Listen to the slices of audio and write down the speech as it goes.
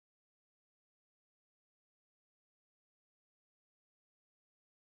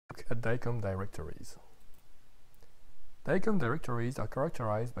at DICOM Directories. DICOM Directories are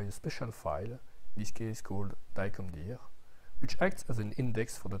characterized by a special file, in this case called DICOMDIR, which acts as an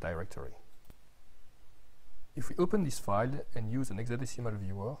index for the directory. If we open this file and use an hexadecimal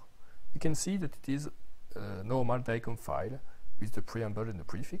viewer, we can see that it is a normal DICOM file with the preamble and the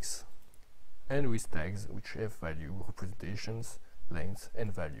prefix, and with tags which have value, representations, length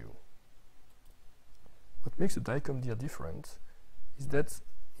and value. What makes the DICOMDIR different is that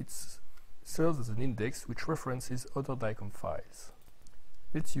it serves as an index which references other DICOM files.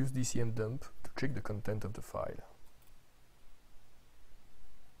 Let's use DCMDump to check the content of the file.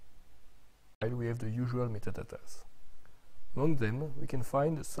 We have the usual metadata. Among them, we can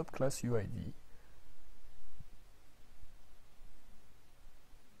find the subclass UID,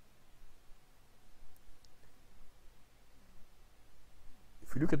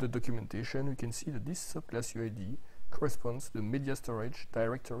 if we look at the documentation, we can see that this subclass UID corresponds to the media storage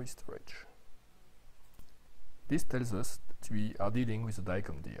directory storage. This tells us that we are dealing with the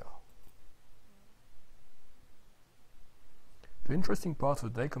DICOMDIR. The interesting part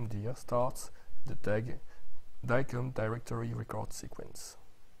of the DICOMDIR starts with the tag DICOM Directory Record Sequence.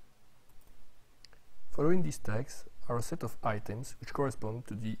 Following these tags are a set of items which correspond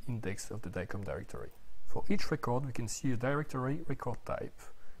to the index of the DICOM directory. For each record we can see a directory record type,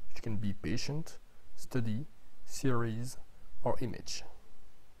 which can be patient, study, series or image.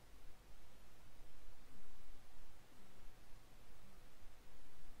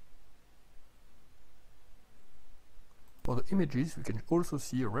 For the images we can also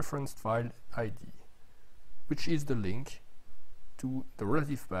see a referenced file ID, which is the link to the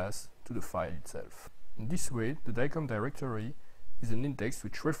relative path to the file itself. In this way, the DICOM directory is an index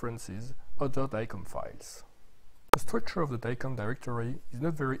which references other DICOM files. The structure of the DICOM directory is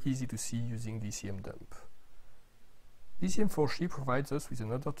not very easy to see using DCMDump. DCM4C provides us with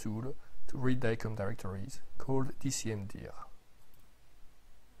another tool to read DICOM directories called DCMDIR.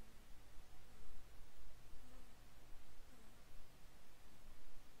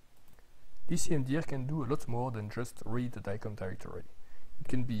 DCMDIR can do a lot more than just read the DICOM directory. It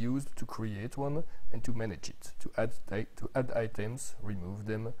can be used to create one and to manage it, to add items, remove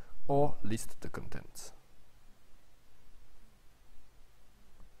them, or list the contents.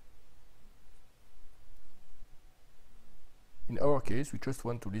 In our case, we just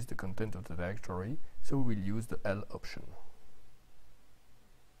want to list the content of the directory, so we will use the L option.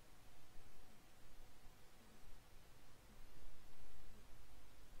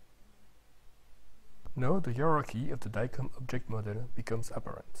 Now the hierarchy of the DICOM object model becomes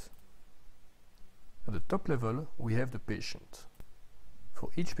apparent. At the top level, we have the patient. For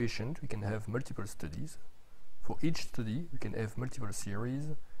each patient, we can have multiple studies. For each study, we can have multiple series,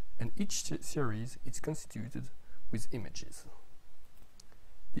 and each series is constituted with images.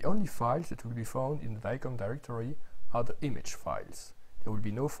 The only files that will be found in the DICOM directory are the image files. There will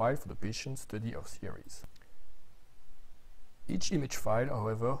be no file for the patient, study, or series. Each image file,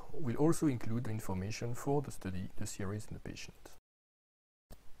 however, will also include the information for the study, the series, and the patient.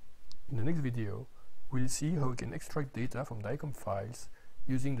 In the next video, we'll see how we can extract data from DICOM files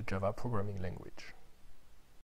using the Java programming language.